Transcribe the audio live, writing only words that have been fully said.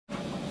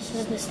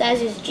This is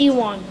Nastasias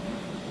G1.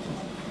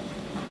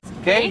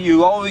 Okay,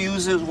 you only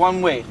use it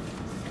one way.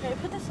 Okay,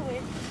 put this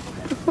away.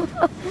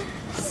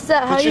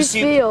 How do you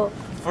feel?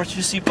 Put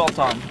your seatbelt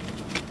on.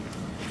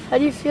 How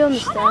do you feel,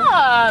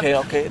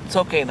 Nastasias? Okay, it's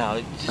okay now.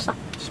 Just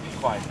be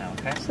quiet now,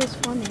 okay? This is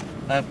funny.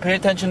 Now pay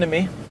attention to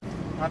me.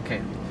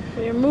 Okay.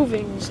 Well, you're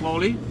moving.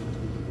 Slowly.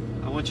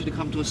 I want you to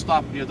come to a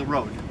stop near the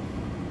road.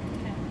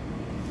 Okay.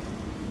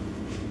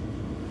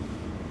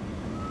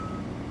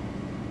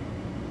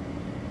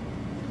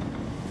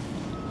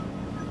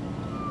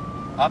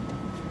 Up.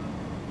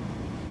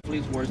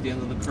 Please, where's the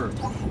end of the curve?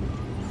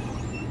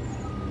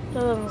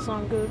 That doesn't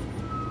sound good.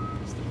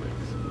 It's the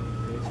brakes.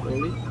 Okay,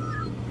 slowly.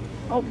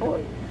 Oh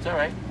boy. It's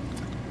alright.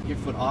 Your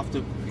foot off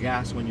the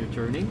gas when you're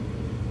turning.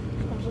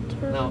 Comes a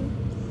turn. Now.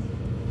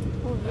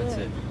 Oh, That's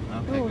yeah. it.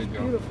 Okay, Oh, good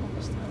girl. Beautiful.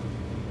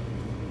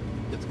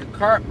 It's the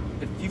car.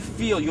 If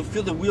you'll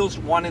feel the wheels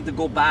wanting to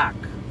go back.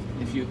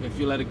 If you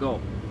let it go.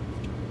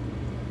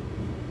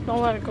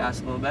 Don't let it go.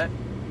 Gas a little bit.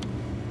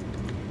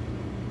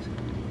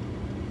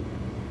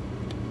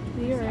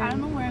 I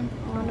don't know where I'm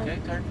on. Okay,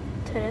 turn.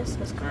 Test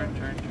this car.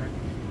 Turn.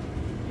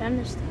 I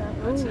understand.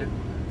 That's it.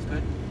 That's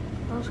good.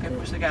 That's Okay, good.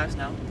 push the gas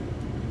now.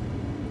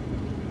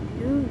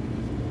 Ooh.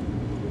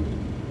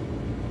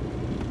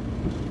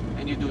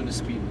 And you're doing the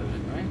speed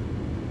limit, right?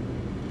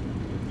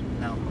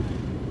 Now,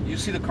 you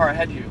see the car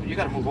ahead of you. You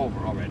got to move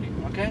over already,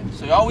 okay?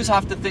 So you always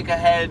have to think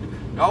ahead.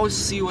 You always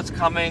see what's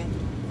coming,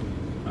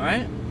 all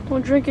right?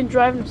 Don't drink and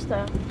drive and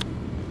stuff.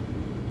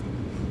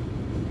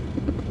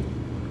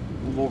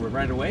 Move over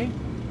right away.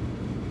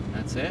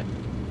 That's it.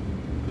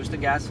 Push the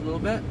gas a little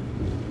bit.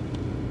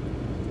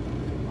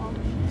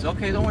 It's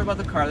okay. Don't worry about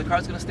the car. The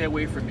car's going to stay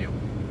away from you.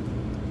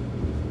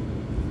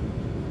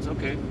 It's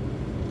okay.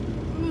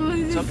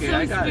 It's okay. So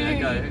I got scary.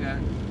 it.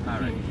 All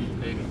right.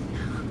 There you go.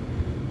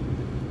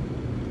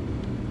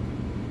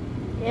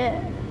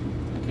 Yeah.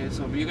 Okay,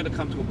 so you're going to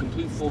come to a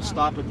complete full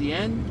stop at the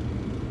end.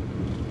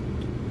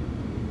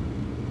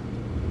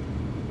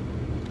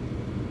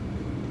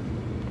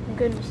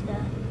 Goodness,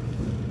 Dad.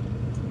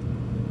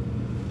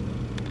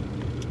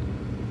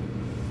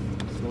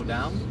 Slow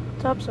down.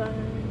 Top side.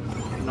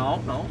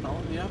 No.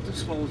 You have to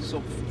slow so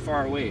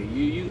far away.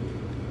 You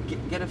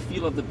get a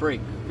feel of the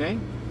brake, okay?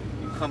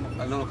 You come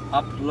a little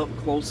up, look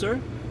closer.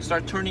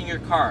 Start turning your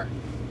car.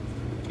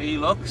 Okay, you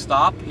look,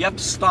 stop. You have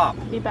to stop.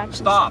 Be back.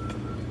 Stop.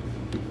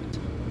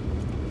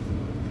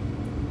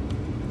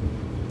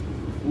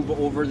 Move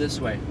over this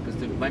way, because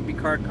there might be a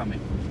car coming.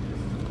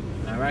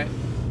 All right?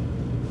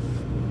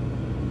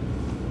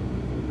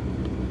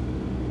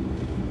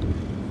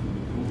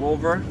 Move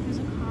over. There's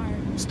a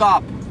car.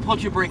 Stop.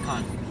 Put your brake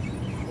on.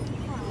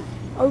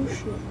 Oh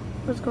shit.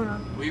 What's going on?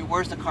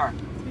 Where's the car?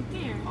 It's right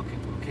there.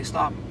 Okay,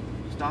 stop.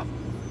 Stop.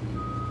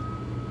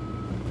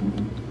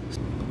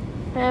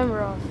 And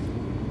we're off.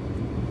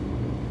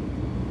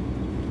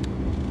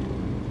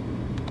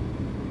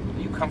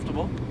 Are you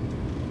comfortable?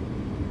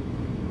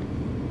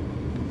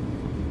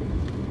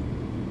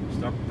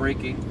 Start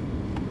braking.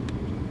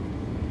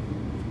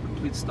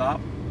 Complete stop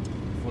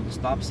before the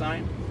stop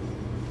sign.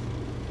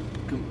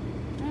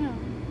 I know.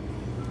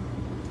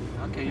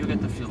 Okay, you'll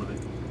get the feel of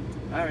it.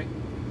 All right.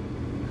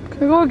 Can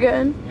we go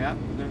again? Yeah,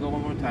 we're gonna go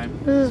one more time.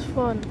 This is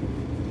fun.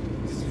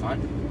 This is fun.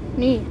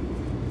 Neat.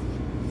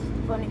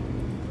 Funny.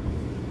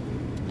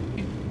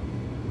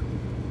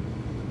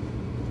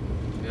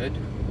 Good.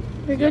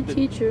 You're a good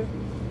teacher.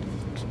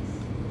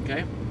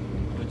 Okay.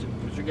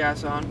 Put your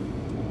gas on.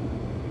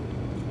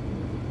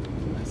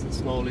 Nice and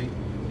slowly.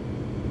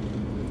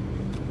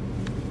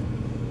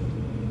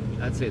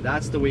 That's it.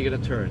 That's the way you're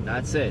gonna turn.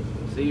 That's it.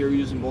 See, you're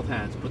using both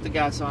hands. Put the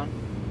gas on.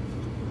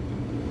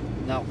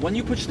 Now, when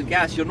you push the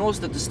gas, you'll notice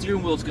that the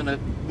steering wheel is gonna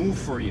move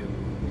for you.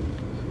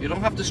 You don't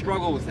have to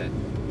struggle with it.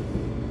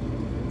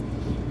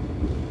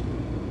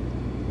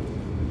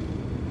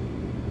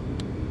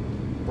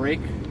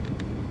 Brake.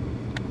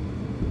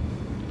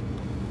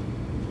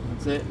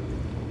 That's it.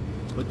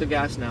 Put the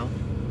gas now.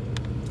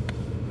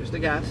 Push the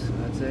gas.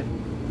 That's it.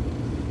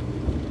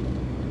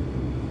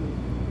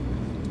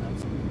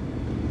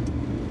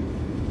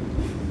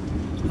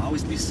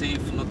 Always be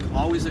safe. Look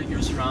always at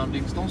your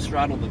surroundings. Don't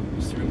straddle the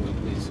steering wheel,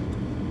 please.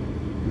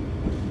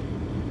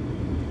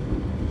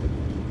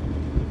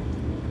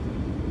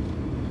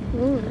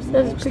 Ooh,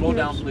 that's Slow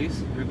down,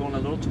 please. You're going a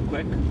little too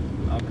quick.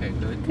 Okay,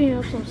 good. Picking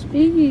up some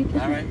speed.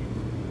 All right.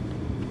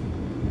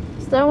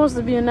 That wants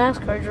to be a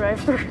NASCAR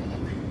driver.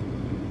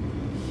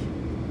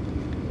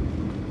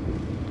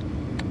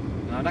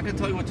 Now, I'm not going to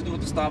tell you what to do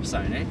with the stop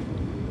sign, eh?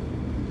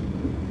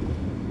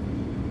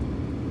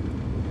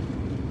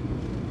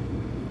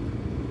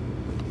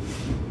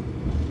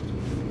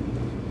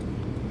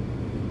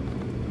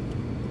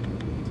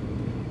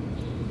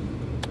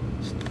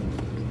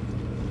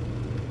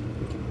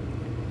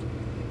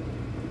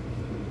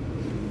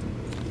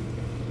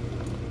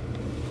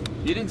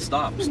 You didn't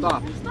stop.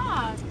 Stop. I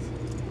stopped.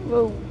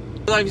 Whoa.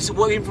 I'm just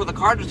waiting for the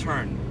car to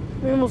turn.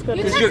 We almost got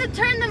You it. said to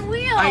turn the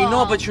wheel. I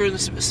know, but you're in the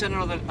center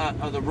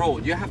of the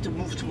road. You have to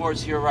move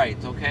towards your right,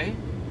 okay?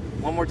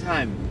 One more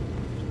time.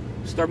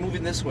 Start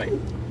moving this way.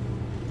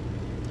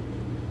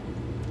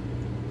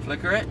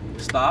 Flicker it.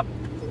 Stop.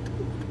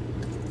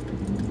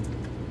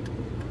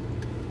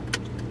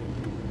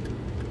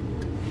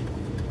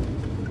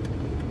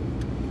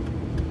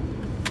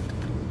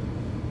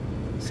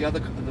 See how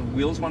the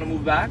wheels want to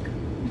move back?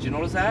 Did you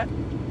notice that?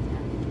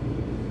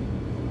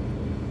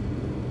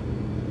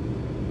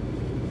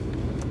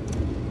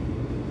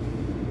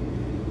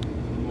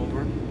 Move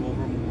over, move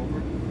over, move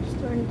over.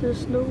 Starting to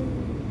snow.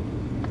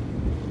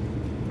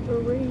 The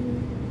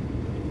rain.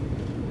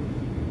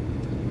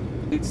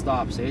 Complete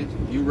stop, see?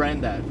 You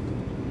ran that.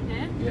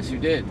 Yeah? Yes, you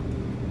did.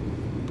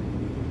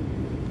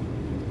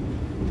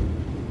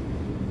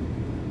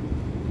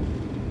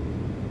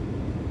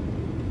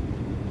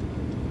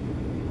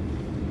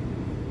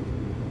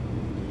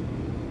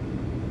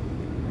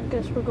 I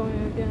guess we're going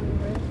again,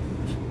 right?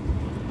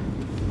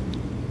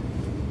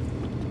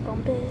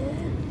 Bump it.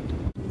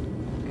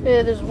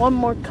 Okay, there's one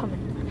more coming.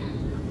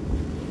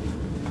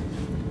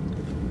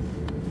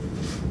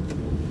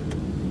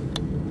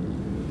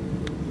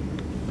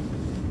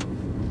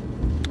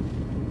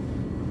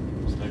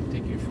 Start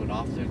taking your foot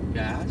off the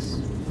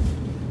gas.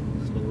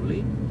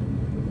 Slowly.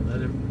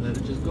 Let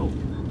it just go.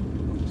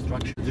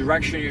 Structure the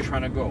direction you're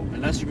trying to go.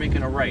 Unless you're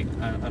making a right,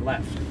 a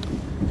left.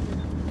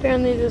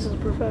 Apparently this is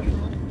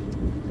professional.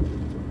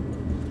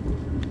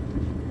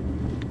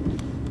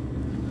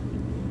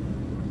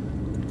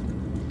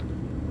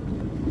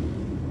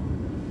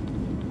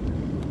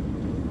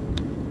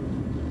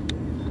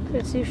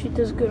 Let's see if she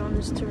does good on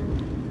this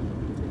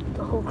turn.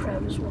 The whole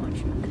crowd is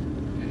watching.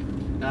 Okay.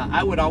 Now,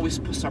 I would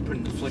always start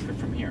putting the flicker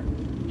from here.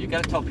 You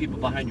got to tell people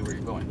behind you where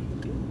you're going,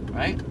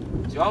 right?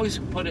 So you always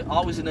put it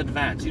in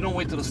advance. You don't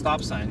wait till the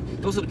stop sign.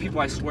 Those are the people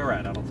I swear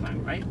at all the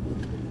time, right?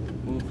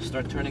 Move,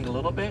 start turning a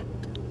little bit.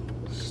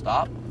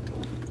 Stop.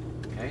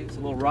 Okay, it's a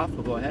little rough,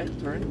 but go ahead,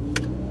 turn.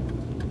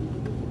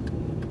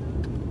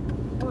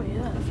 Oh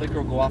yeah. The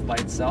flicker will go off by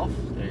itself.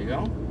 There you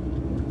go.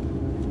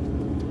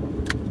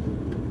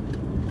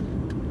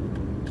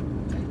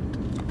 Okay.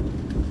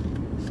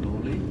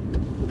 Slowly.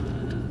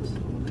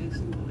 Slowly,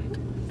 slowly.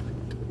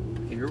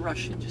 Okay, you're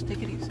rushing. Just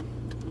take it easy.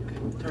 Okay,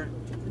 turn.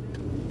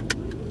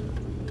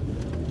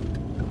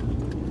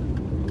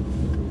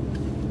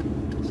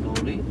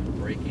 Slowly,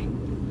 braking.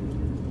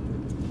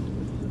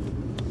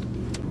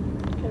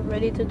 Get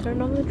ready to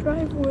turn on the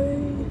driveway.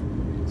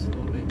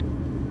 Slowly.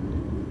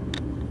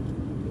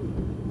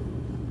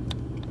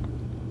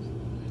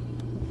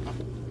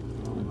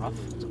 Rough,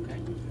 it's okay.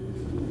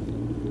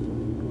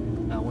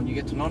 Now when you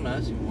get to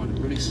Nona's, you want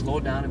to really slow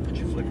down and put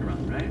your flicker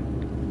on, right?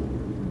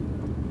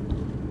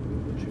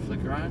 Put your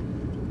flicker on.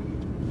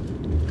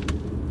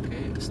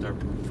 Okay, start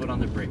foot on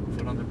the brake,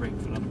 foot on the brake,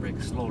 foot on the brake.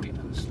 Slowly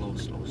now. Slow,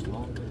 slow,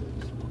 slow.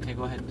 Okay,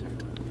 go ahead and turn.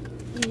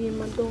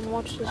 Yeah, don't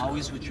watch this.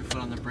 Always put your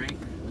foot on the brake.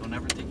 Don't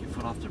ever take your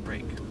foot off the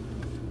brake.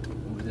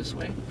 Move this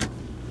way.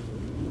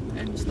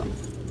 And stop.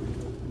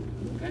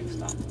 Okay,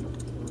 stop.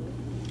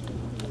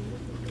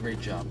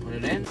 Great job. Put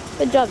it in.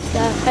 Good job,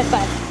 Dad. High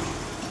five.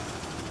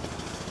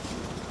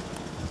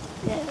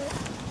 Yeah.